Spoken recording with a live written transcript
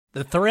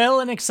The thrill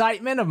and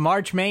excitement of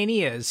March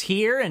Mania is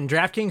here, and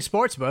DraftKings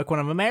Sportsbook, one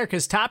of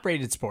America's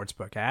top-rated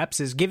sportsbook apps,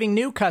 is giving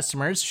new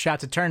customers a shot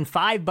to turn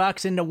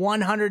 $5 into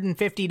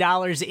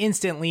 $150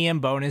 instantly in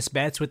bonus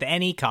bets with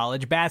any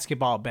college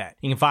basketball bet.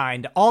 You can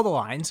find all the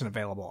lines and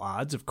available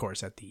odds, of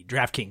course, at the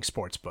DraftKings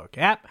Sportsbook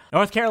app.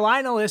 North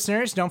Carolina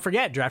listeners, don't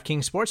forget,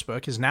 DraftKings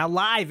Sportsbook is now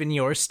live in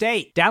your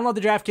state. Download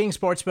the DraftKings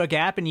Sportsbook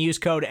app and use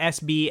code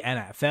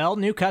SBNFL.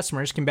 New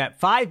customers can bet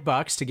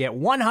 $5 to get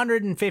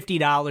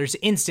 $150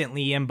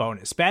 instantly in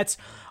bonus bets,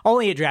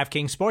 only at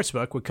DraftKings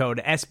Sportsbook with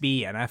code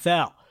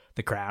SBNFL.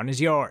 The crown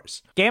is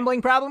yours.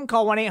 Gambling problem?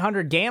 Call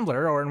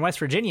 1-800-GAMBLER, or in West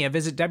Virginia,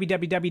 visit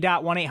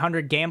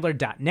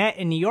www.1800gambler.net.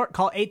 In New York,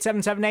 call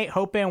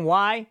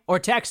 877-8-HOPE-NY or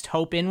text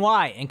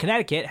HOPE-NY. In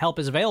Connecticut, help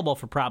is available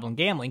for problem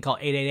gambling. Call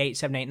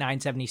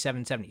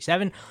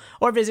 888-789-7777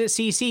 or visit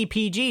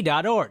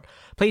ccpg.org.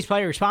 Please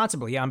play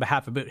responsibly on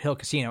behalf of Boot Hill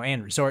Casino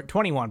and Resort.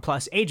 21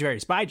 plus, age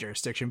varies by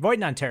jurisdiction. Void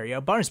in Ontario.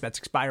 Bonus bets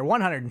expire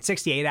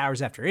 168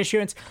 hours after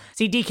issuance.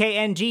 See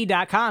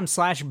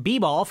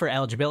dkng.com/bball for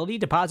eligibility,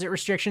 deposit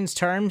restrictions,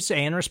 terms,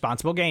 and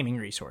responsible gaming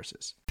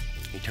resources.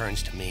 He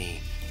turns to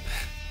me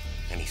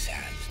and he says,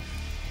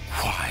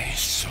 "Why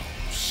so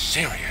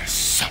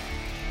serious?" He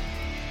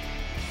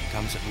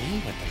comes at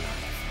me with the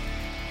knife.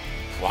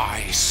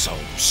 "Why so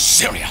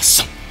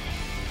serious?"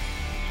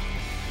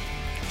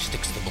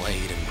 Sticks the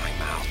blade in my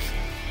mouth.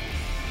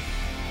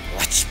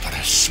 Let's put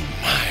a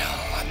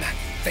smile on that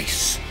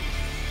face.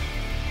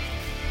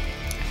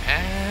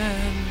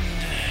 And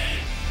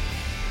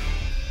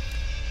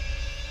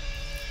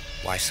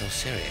why so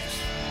serious?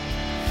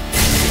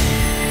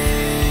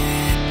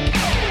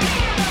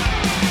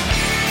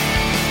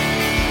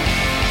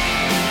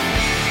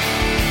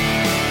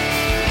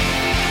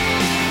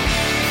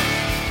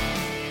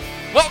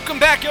 Welcome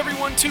back,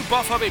 everyone, to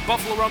Buff Hub, a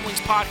Buffalo Rumblings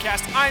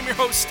podcast. I'm your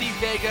host, Steve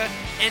Vega,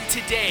 and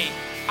today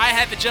I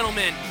have a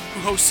gentleman who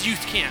hosts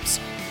youth camps,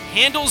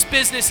 handles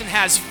business and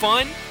has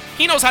fun.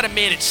 He knows how to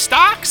manage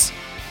stocks,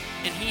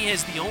 and he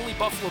is the only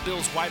Buffalo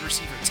Bills wide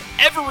receiver to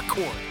ever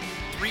record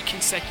 3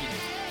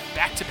 consecutive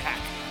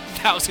back-to-back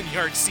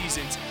 1,000-yard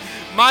seasons.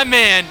 My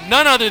man,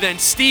 none other than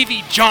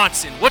Stevie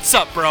Johnson. What's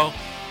up, bro?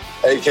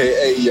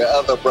 AKA your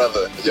other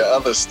brother, your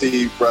other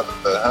Steve brother,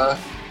 huh?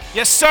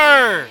 Yes,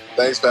 sir.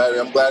 Thanks for having me.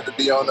 I'm glad to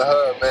be on the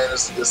hub, man.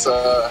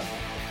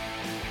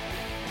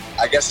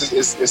 I guess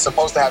it's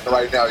supposed to happen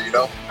right now, you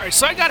know? All right,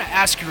 so I got to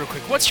ask you real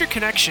quick, what's your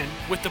connection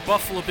with the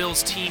Buffalo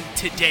Bills team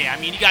today? I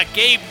mean, you got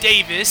Gabe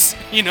Davis,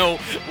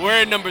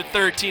 wearing number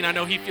 13. I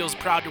know he feels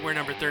proud to wear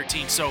number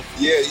 13, so.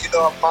 Yeah,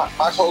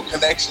 my whole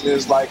connection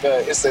is like,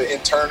 it's an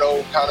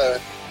internal kind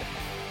of,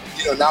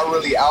 not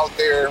really out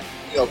there,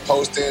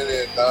 posting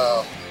and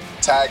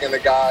tagging the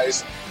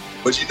guys.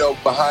 But,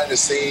 behind the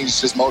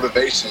scenes, just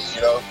motivation,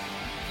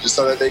 just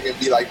so that they can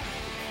be, like,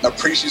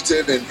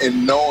 appreciative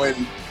and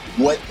knowing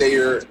what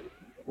they're in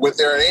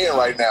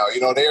right now.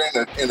 They're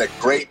in a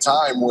great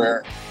time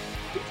where,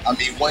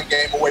 one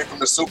game away from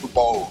the Super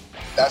Bowl.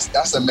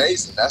 That's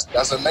amazing.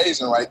 That's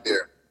amazing right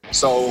there.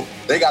 So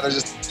they got to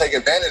just take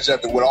advantage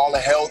of it with all the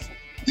health.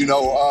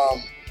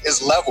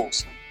 It's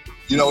levels.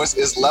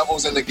 It's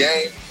levels in the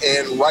game.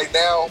 And right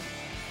now,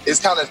 it's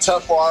kind of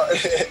tough for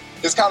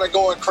it's kind of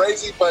going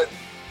crazy, but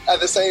at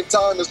the same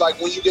time, it's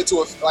like when you get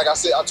to like I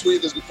said, I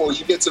tweeted this before,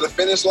 you get to the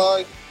finish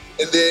line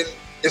and then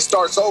it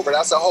starts over.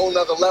 That's a whole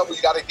nother level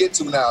you got to get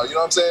to now. You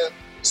know what I'm saying?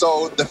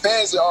 So the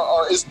fans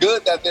it's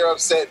good that they're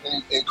upset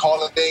and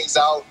calling things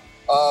out.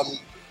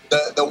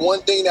 The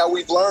one thing that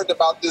we've learned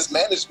about this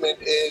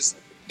management is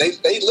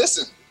they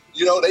listen.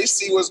 They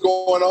see what's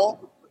going on.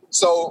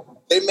 So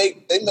they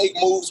make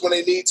moves when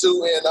they need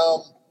to. And,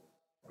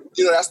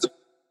 that's the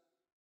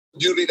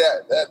beauty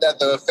that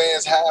the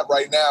fans have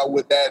right now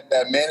with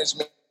that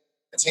management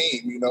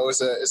team.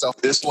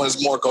 This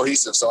one's more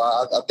cohesive, so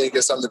I think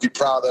it's something to be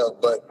proud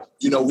of. But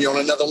we on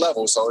another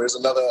level, so there's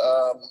another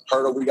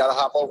hurdle we got to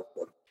hop over.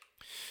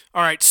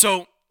 All right,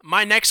 so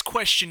my next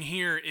question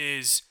here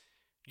is: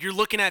 you're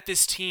looking at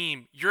this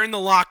team, you're in the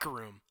locker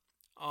room,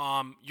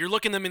 you're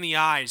looking them in the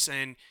eyes,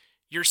 and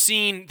you're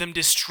seeing them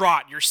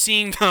distraught. You're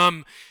seeing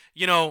them,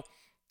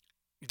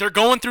 they're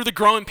going through the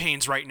growing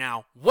pains right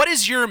now. What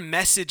is your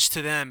message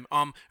to them,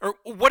 or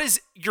what is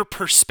your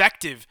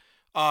perspective?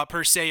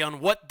 Per se, on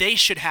what they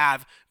should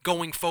have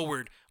going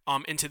forward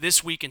into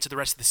this week, into the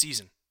rest of the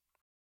season?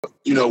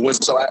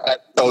 Just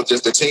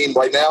the team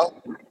right now,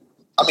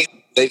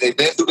 they've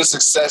been through the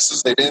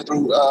successes. They've been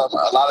through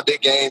a lot of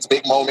big games,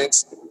 big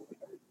moments.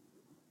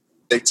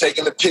 They've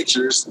taken the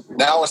pictures.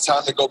 Now it's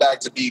time to go back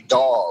to be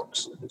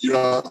dogs. You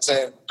know what I'm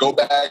saying? Go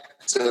back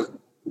to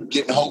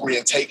getting hungry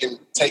and taking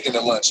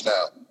the lunch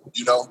now.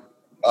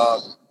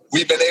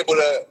 We've been able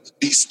to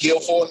be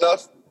skillful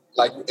enough.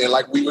 Like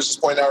we was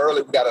just pointing out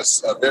earlier, we got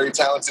a very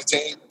talented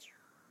team.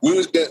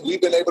 We've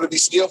been able to be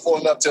skillful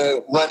enough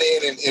to run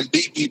in and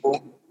beat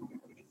people.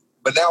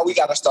 But now we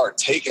got to start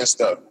taking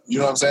stuff. You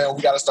know what I'm saying?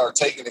 We got to start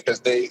taking it because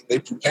they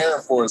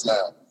preparing for us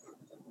now.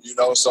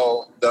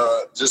 So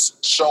the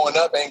just showing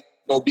up ain't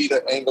gonna be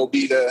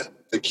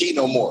the key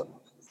no more.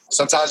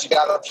 Sometimes you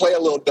got to play a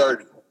little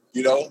dirty.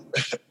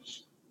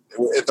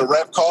 If the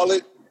ref call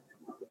it,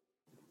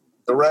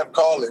 the ref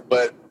call it.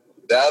 But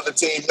the other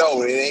team,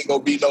 no, it ain't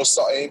gonna be no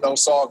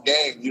soft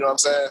game. You know what I'm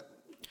saying?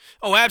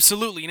 Oh,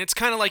 absolutely. And it's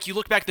kind of like you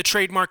look back at the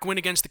trademark win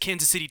against the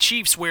Kansas City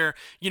Chiefs where,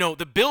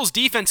 the Bills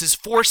defense is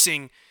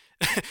forcing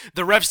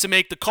the refs to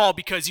make the call,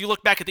 because you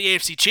look back at the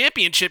AFC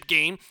Championship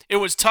game, it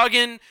was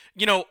tugging,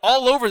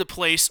 all over the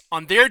place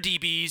on their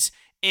DBs.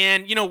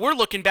 And, we're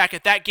looking back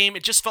at that game,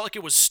 it just felt like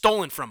it was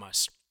stolen from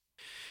us.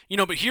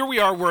 But here we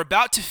are, we're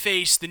about to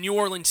face the New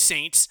Orleans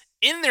Saints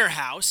in their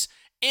house.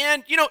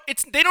 And,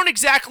 they don't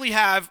exactly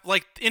have,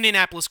 like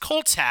Indianapolis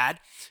Colts had,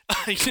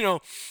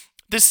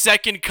 the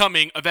second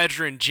coming of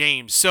Edgerrin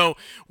James. So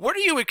what are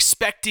you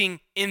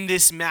expecting in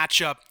this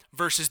matchup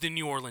versus the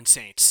New Orleans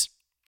Saints?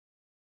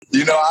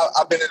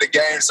 I've been in the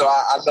game, so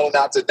I know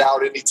not to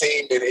doubt any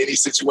team in any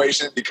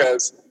situation,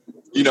 because,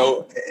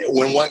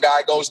 when one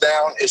guy goes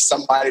down, it's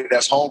somebody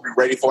that's hungry,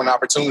 ready for an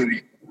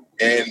opportunity.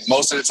 And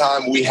most of the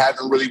time we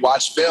haven't really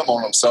watched film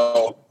on them.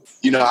 So,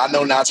 I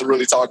know not to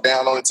really talk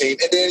down on the team.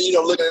 And then,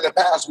 looking in the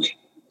past,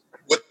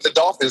 with the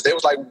Dolphins, they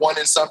was like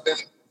 1-something.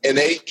 And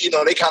they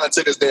kind of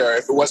took us there.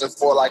 If it wasn't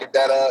for like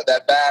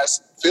that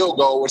Bass field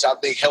goal, which I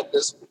think helped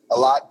us a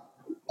lot.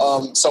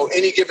 So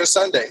any given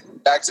Sunday,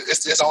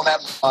 it's on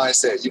that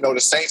mindset. The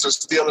Saints are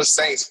still the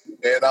Saints,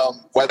 and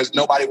whether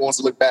nobody wants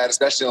to look bad,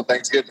 especially on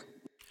Thanksgiving.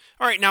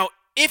 All right, now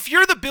if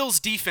you're the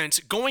Bills defense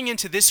going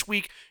into this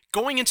week,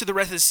 going into the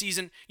rest of the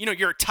season,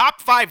 you're a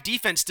top 5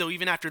 defense still,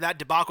 even after that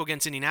debacle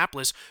against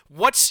Indianapolis.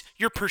 What's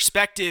your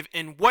perspective,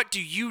 and what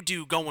do you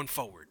do going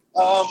forward?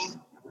 I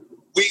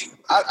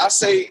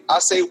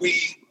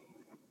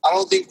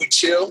don't think we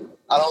chill.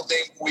 I don't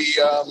think we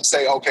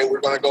say, okay,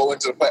 we're going to go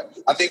into the play.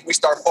 I think we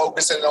start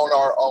focusing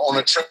on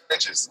the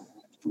trenches.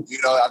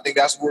 I think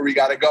that's where we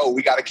got to go.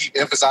 We got to keep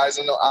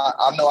emphasizing.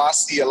 I know I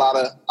see I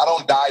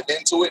don't dive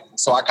into it,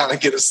 so I kind of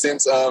get a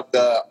sense of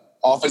the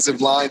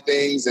offensive line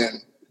things,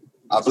 and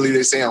I believe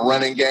they're saying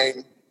running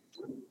game.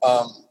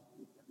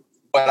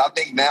 But I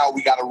think now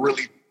we got to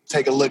really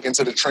take a look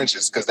into the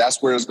trenches, because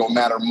that's where it's going to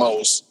matter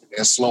most,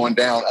 and slowing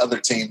down other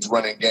teams'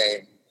 running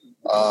game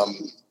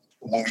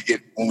when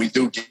we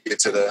do get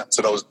to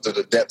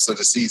the depths of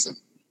the season.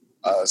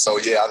 So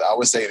yeah, I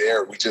would say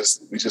there we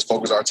just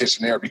focus our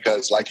attention there,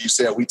 because like you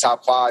said, we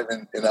top 5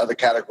 in other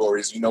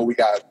categories. We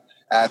got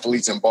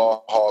athletes and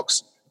ball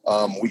hawks.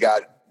 We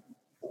got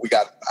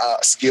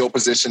skill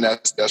position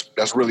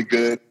that's really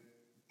good.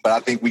 But I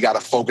think we got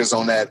to focus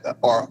on that,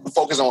 or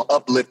focus on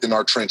uplifting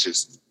our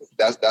trenches.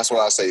 That's what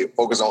I say.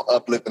 Focus on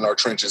uplifting our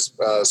trenches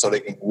so they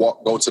can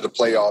go to the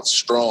playoffs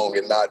strong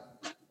and not,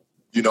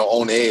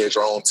 on edge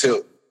or on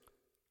tilt.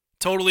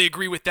 Totally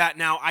agree with that.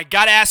 Now, I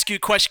got to ask you a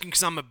question,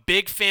 because I'm a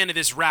big fan of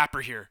this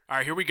rapper here. All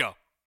right, here we go.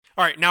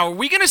 All right, now are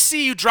we going to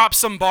see you drop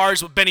some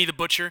bars with Benny the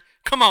Butcher?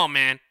 Come on,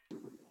 man.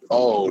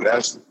 Oh,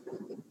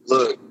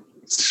 look.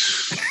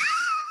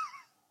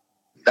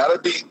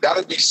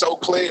 That'd be so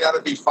clean.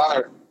 That'd be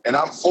fire. And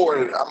I'm for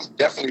it. I'm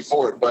definitely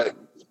for it. But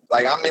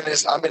like I'm in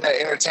that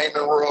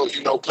entertainment world,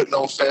 putting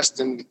on fests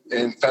and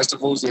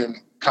festivals and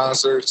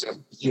concerts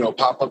and,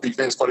 pop-up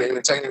events for the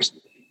entertainers.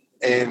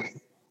 And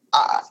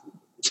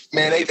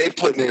they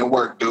putting in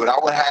work, dude. I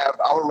would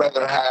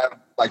rather have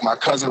like my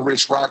cousin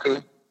Rich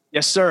Rocker.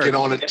 Yes, sir. Get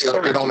on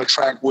the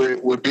track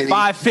with Benny.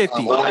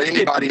 550. Or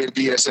anybody in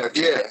BSF.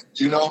 Yeah,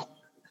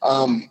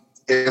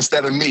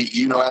 instead of me,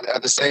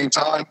 at the same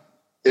time,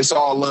 it's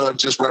all love,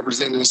 just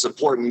representing and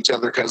supporting each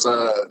other, because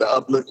the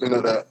upliftment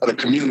of the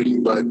community.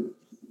 But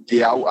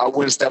yeah, I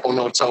wouldn't step on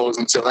no toes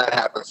until that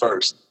happened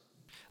first.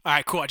 All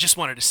right, cool. I just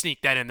wanted to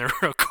sneak that in there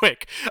real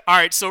quick. All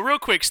right, so real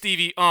quick,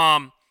 Stevie,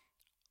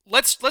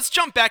 let's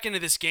jump back into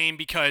this game,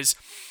 because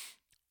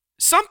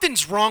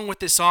something's wrong with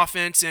this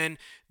offense, and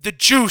the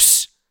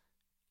juice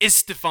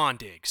is Stephon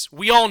Diggs.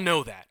 We all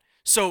know that.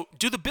 So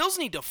do the Bills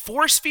need to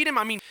force feed him?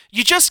 I mean,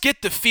 you just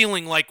get the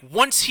feeling like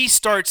once he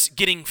starts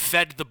getting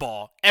fed the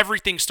ball,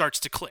 everything starts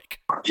to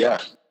click. Yeah,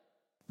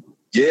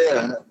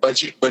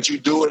 but you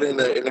do it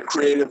in a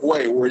creative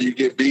way, where you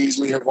get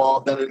Beasley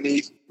involved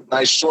underneath.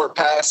 Nice short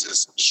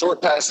passes,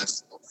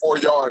 4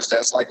 yards.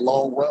 That's like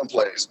long run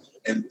plays,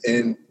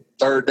 and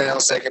third down,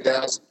 second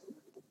downs,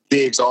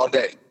 Diggs all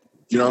day.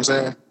 You know what I'm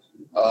saying?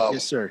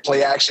 Yes, sir.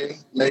 Play action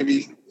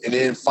maybe, and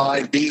then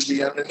find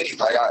Beasley underneath.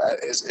 Like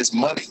it's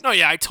money. No,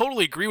 yeah, I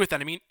totally agree with that.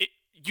 I mean,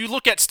 you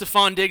look at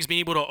Stephon Diggs being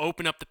able to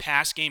open up the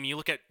pass game. And you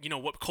look at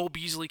what Cole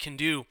Beasley can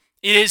do.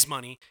 It is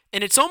money,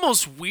 and it's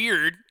almost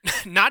weird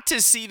not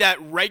to see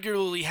that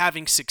regularly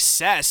having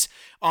success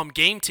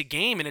game to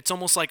game. And it's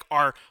almost like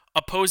our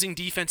opposing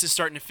defense is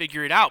starting to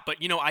figure it out. But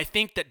I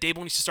think that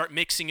Dable needs to start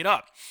mixing it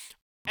up.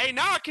 Hey,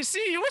 now I can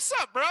see you. What's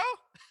up, bro?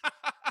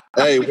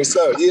 Hey, what's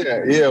up?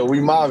 Yeah, we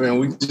mobbing.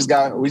 We just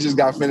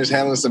got finished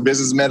handling some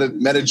business. Met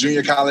a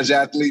junior college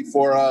athlete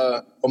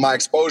for my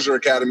Exposure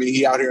Academy.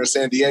 He out here in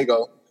San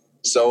Diego.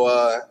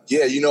 So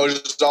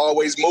just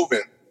always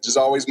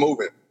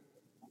moving.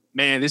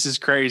 Man, this is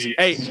crazy.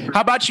 Hey,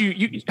 how about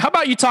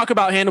you talk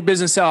about handle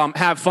business,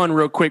 have fun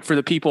real quick for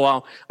the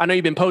people. I know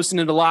you've been posting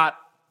it a lot,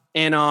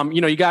 and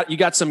you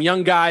got some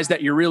young guys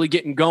that you're really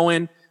getting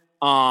going.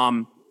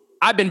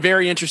 I've been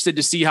very interested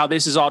to see how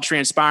this is all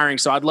transpiring.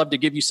 So I'd love to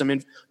give you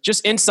some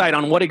just insight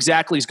on what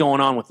exactly is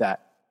going on with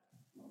that.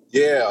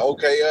 Yeah,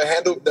 okay.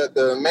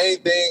 The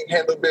main thing,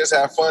 handle biz,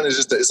 have fun is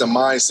just it's a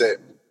mindset.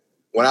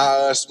 When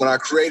I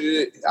created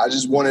it, I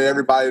just wanted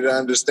everybody to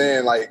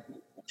understand, like,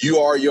 you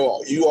are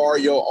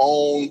your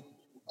own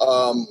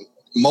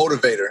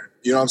motivator.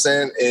 You know what I'm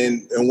saying?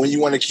 And when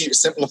you want to keep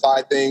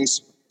simplify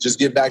things, just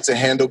get back to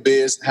handle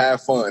biz,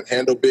 have fun.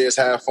 Handle biz,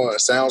 have fun.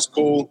 Sounds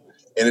cool,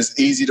 and it's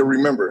easy to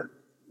remember.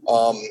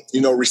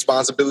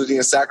 Responsibility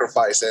and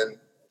sacrifice. And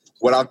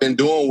what I've been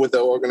doing with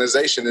the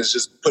organization is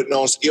just putting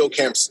on skill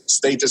camps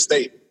state to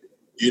state.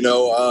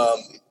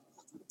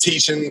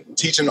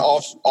 Teaching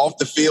off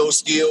the field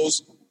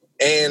skills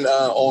and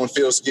on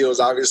field skills.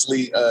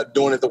 Obviously,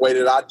 doing it the way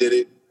that I did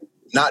it,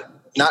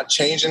 not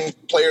changing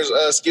players'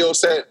 skill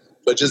set,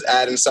 but just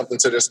adding something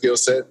to their skill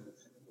set.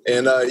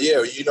 And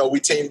we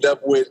teamed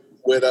up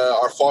with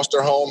our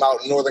foster home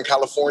out in Northern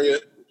California,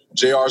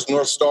 JR's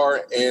North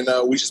Star, and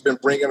we just been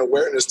bringing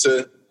awareness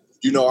to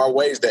our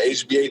ways, the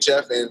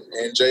HBHF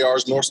and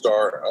JR's North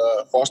Star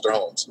foster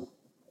homes.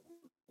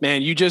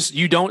 Man, you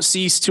don't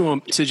cease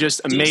to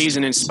just amaze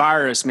and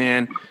inspire us,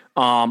 man.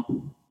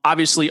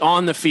 Obviously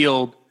on the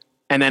field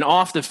and then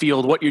off the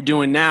field, what you're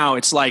doing now,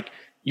 it's like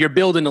you're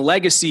building a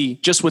legacy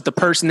just with the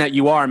person that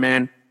you are,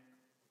 man.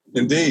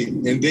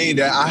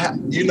 Indeed. I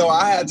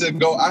had to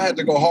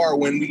go hard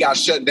when we got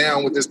shut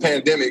down with this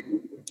pandemic.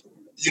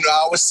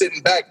 I was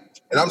sitting back,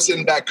 and I'm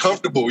sitting back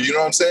comfortable. You know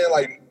what I'm saying?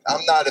 Like,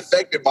 I'm not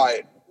affected by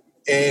it.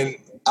 And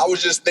I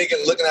was just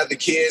looking at the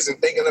kids and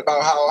thinking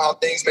about how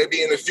things may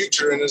be in the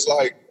future. And it's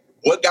like,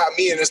 what got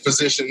me in this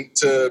position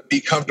to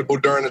be comfortable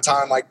during a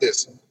time like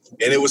this?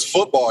 And it was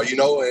football,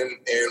 and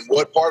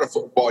what part of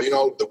football,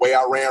 the way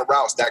I ran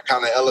routes, that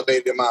kind of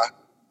elevated my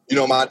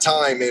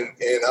time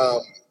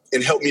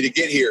and helped me to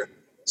get here.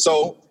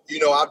 So,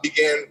 I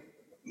began,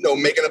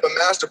 making up a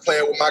master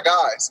plan with my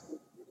guys.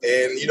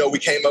 And, we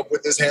came up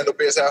with this Handle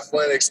Biz Have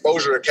Fun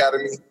Exposure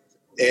Academy.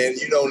 And,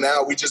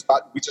 now we just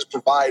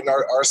provide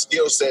our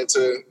skill set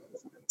to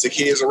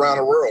kids around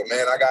the world,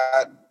 man.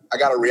 I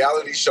got a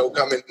reality show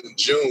coming in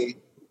June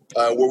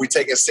where we're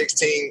taking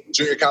 16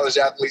 junior college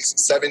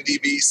athletes, 7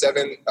 DBs,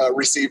 7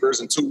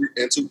 receivers, and two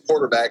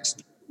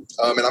quarterbacks.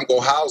 And I'm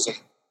going to house them.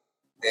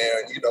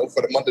 And,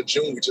 for the month of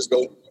June, we just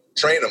go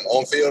train them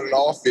on field and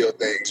off field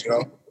things,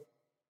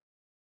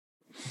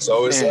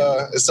 So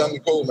it's something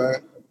cool,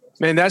 man.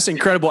 Man, that's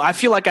incredible. I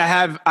feel like I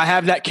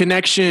have that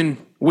connection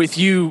with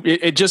you.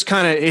 It just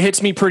kind of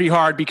hits me pretty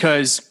hard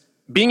because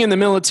being in the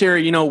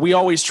military, we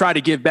always try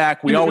to give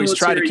back. We always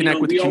try to connect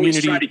with the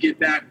community.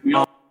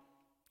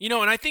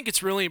 And I think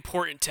it's really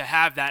important to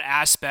have that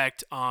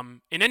aspect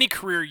in any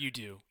career you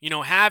do.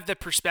 Have the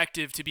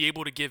perspective to be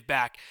able to give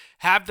back.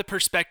 Have the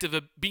perspective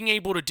of being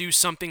able to do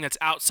something that's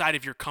outside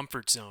of your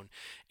comfort zone.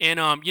 And,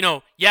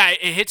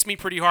 it hits me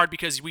pretty hard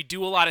because we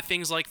do a lot of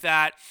things like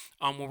that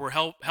where we're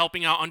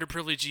helping out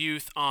underprivileged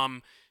youth,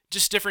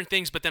 just different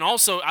things. But then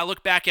also I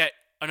look back at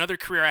another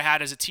career I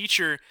had as a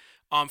teacher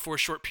for a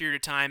short period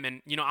of time.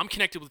 And, I'm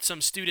connected with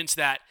some students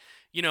that,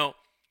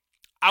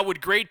 I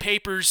would grade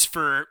papers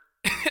for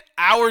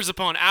hours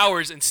upon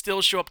hours and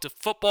still show up to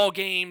football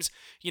games,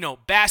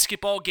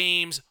 basketball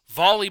games,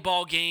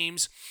 volleyball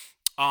games,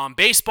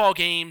 baseball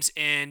games.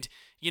 And,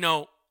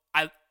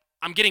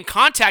 I'm getting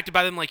contacted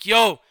by them like,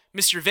 yo,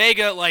 Mr.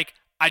 Vega, like,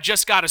 I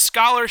just got a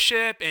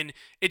scholarship, and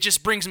it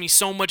just brings me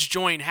so much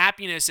joy and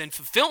happiness and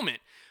fulfillment.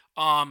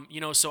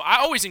 So I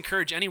always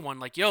encourage anyone,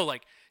 like, yo,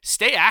 like,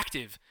 stay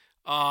active,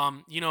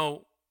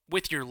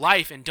 with your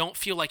life, and don't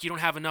feel like you don't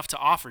have enough to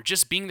offer.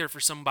 Just being there for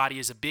somebody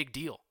is a big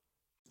deal.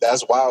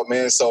 That's wild,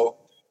 man. So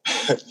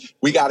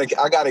I got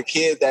a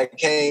kid that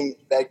came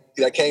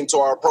to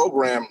our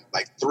program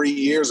like 3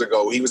 years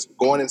ago. He was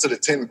going into the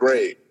 10th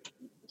grade.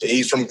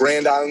 He's from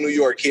Grand Island, New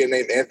York, kid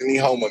named Anthony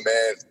Homer,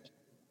 man.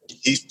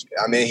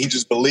 He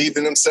just believed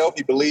in himself.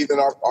 He believed in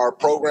our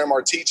program,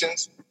 our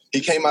teachings. He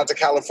came out to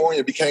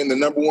California, became the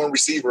 #1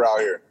 receiver out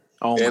here.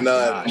 Oh my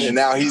gosh. And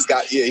now he's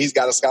got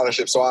a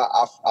scholarship. So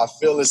I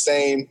feel the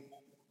same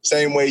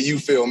way you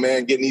feel,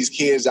 man, getting these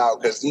kids out,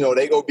 because,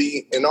 they go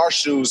be in our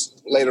shoes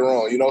later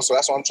on, so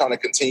that's what I'm trying to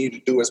continue to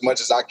do as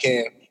much as I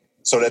can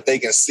so that they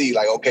can see,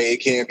 like, okay, it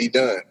can be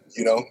done,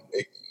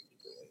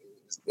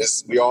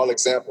 we all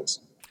examples.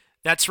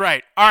 That's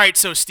right. All right,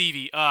 so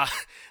Stevie,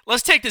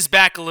 let's take this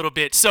back a little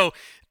bit. So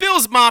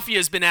Bills Mafia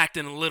has been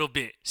acting a little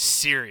bit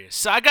serious.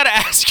 So I got to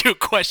ask you a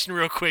question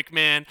real quick,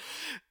 man.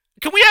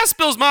 Can we ask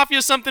Bills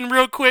Mafia something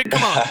real quick?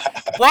 Come on.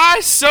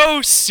 Why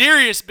so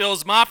serious,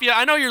 Bills Mafia?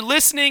 I know you're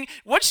listening.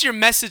 What's your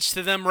message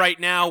to them right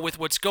now with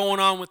what's going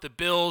on with the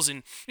Bills?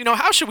 And,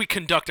 how should we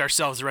conduct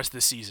ourselves the rest of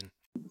the season?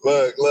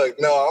 Look,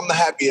 no, I'm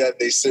happy that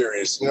they're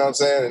serious. You know what I'm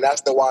saying? And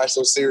that's the why it's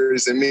so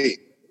serious in me,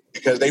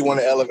 because they want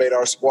to elevate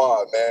our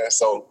squad, man.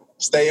 So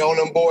stay on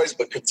them, boys,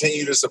 but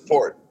continue to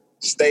support.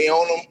 Stay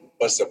on them,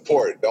 but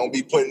support. Don't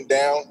be putting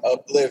down.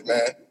 Uplift,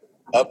 man.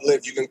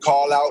 Uplift. You can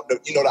call out. The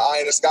eye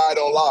in the sky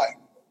don't lie.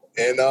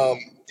 And,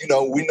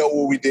 we know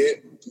what we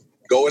did.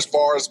 Go as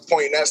far as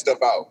pointing that stuff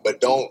out, but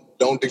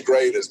don't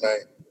degrade us, man.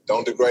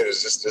 Don't degrade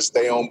us. Just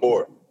stay on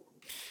board.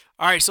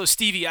 All right, so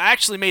Stevie, I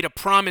actually made a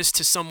promise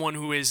to someone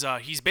who is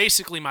he's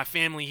basically my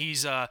family.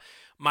 He's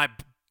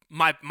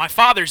my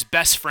father's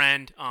best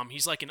friend.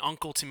 He's like an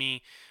uncle to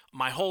me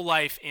my whole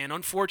life, and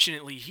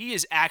unfortunately, he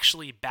is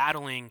actually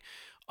battling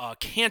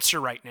cancer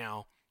right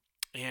now.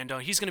 And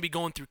he's going to be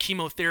going through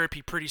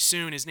chemotherapy pretty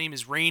soon. His name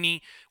is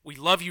Rainey. We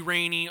love you,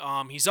 Rainey.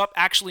 He's up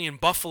actually in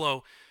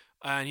Buffalo,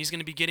 and he's going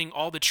to be getting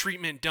all the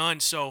treatment done.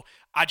 So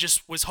I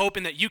just was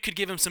hoping that you could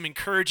give him some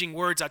encouraging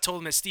words. I told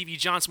him that Stevie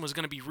Johnson was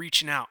going to be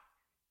reaching out.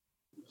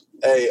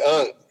 Hey,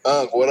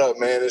 Unc, what up,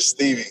 man? It's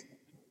Stevie.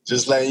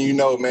 Just letting you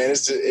know, man.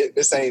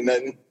 This ain't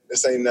nothing.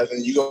 This ain't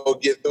nothing. You gonna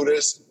get through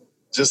this,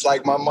 just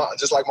like my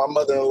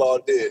mother-in-law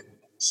did.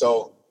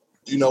 So,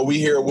 we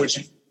here with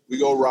you. We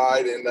go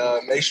ride and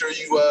make sure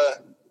you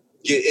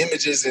get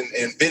images and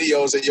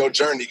videos of your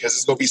journey, because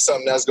it's gonna be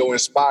something that's gonna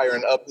inspire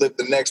and uplift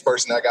the next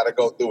person that got to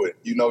go through it.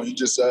 You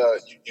just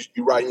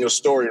you writing your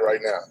story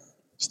right now.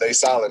 Stay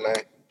solid,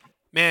 man.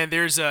 Man,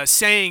 there's a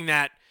saying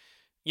that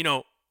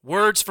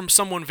words from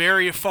someone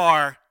very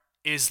afar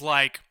is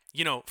like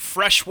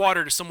fresh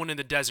water to someone in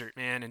the desert,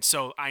 man. And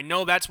so I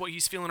know that's what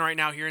he's feeling right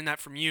now, hearing that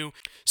from you.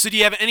 So do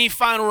you have any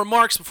final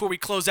remarks before we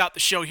close out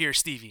the show here,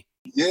 Stevie?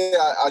 Yeah,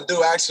 I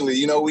do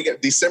actually. We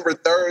got December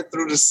 3rd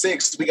through the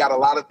 6th. We got a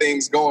lot of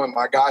things going.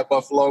 My guy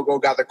Buffalo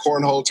got the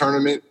cornhole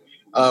tournament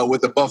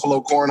with the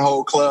Buffalo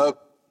Cornhole Club,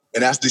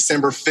 and that's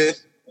December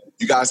 5th.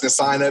 You guys can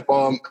sign up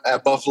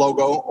at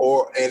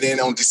Buffalo and then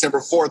on December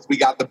 4th we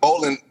got the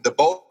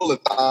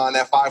bowl-a-thon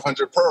at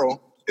 500 Pearl.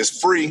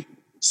 It's free,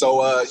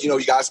 so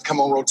you guys can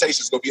come on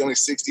rotation. It's gonna be only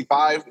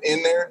 65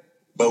 in there,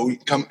 but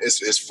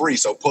it's free.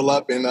 So pull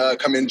up and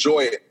come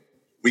enjoy it.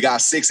 We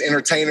got 6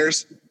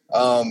 entertainers.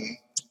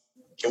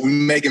 We're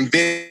making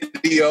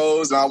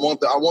videos, and I want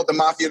the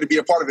Mafia to be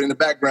a part of it in the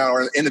background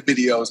or in the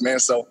videos, man.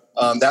 So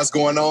that's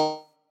going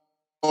on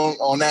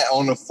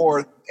the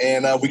 4th,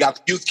 and we got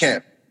the youth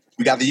camp.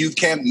 We got the youth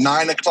camp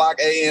 9:00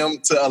 a.m.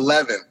 to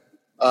 11.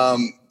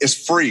 It's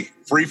free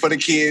for the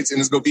kids, and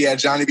it's gonna be at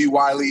Johnny B.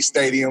 Wiley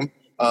Stadium,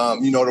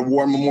 the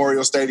War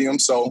Memorial Stadium.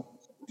 So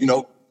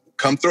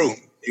come through.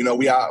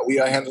 We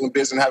are handling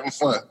business and having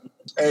fun.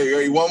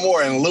 Hey, one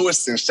more in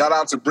Lewiston. Shout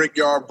out to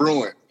Brickyard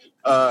Brewing.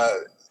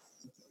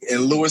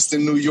 In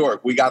Lewiston, New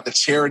York, we got the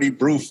Charity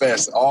Brew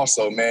Fest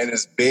also, man.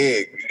 It's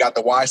big. You got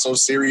the Why So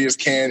Serious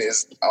can.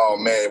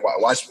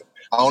 Watch.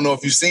 I don't know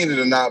if you've seen it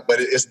or not, but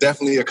it's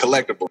definitely a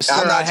collectible. Sure,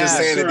 I'm not just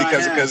saying it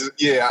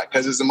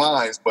because it's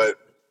mine, but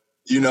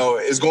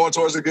it's going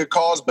towards a good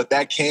cause. But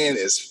that can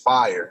is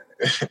fire.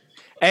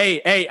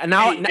 Hey,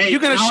 now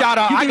you're gonna shout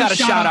out. I got a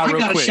shout out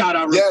real quick.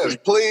 Yes,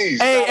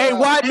 please. Hey,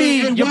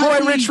 YB, your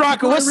boy Rich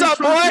Rocker. What's up,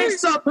 boy?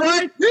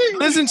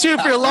 Listen to you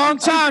for a long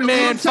time,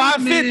 man.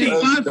 550,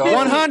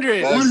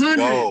 100. Let's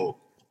go.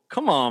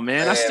 Come on,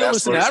 man. I Man, still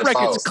listen to that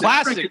record's a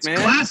classic, man.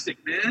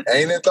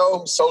 Ain't it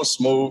though? So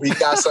smooth. He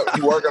got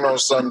something. He working on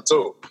something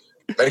too.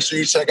 Make sure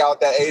you check out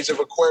that Age of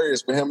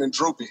Aquarius with him and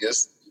Droopy.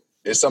 It's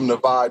something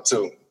to vibe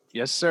to.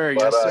 Yes, sir.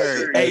 But, Yes,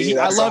 sir. hey,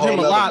 I love him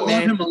a lot,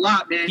 level.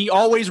 man. He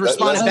always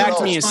responded back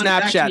to me in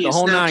Snapchat the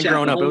whole nine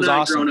growing up. It was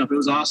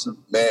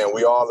awesome. Man,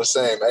 we all the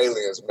same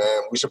aliens,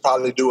 man. We should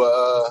probably do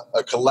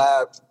a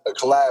collab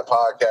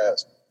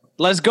podcast.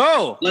 Let's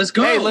go.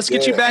 Hey, let's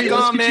get you back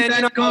on, man.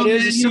 It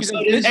is the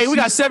season. Hey, we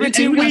got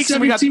 17 weeks and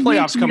we got the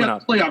playoffs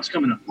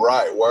coming up.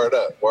 Right. Word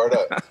up.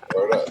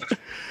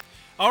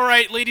 All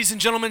right, ladies and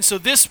gentlemen, so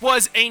this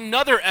was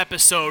another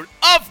episode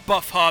of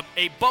Buff Hub,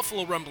 a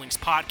Buffalo Rumblings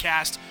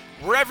podcast.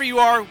 Wherever you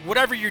are,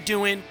 whatever you're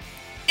doing,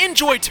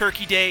 enjoy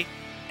Turkey Day,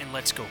 and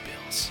let's go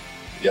Bills.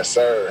 Yes,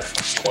 sir.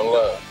 One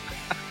love.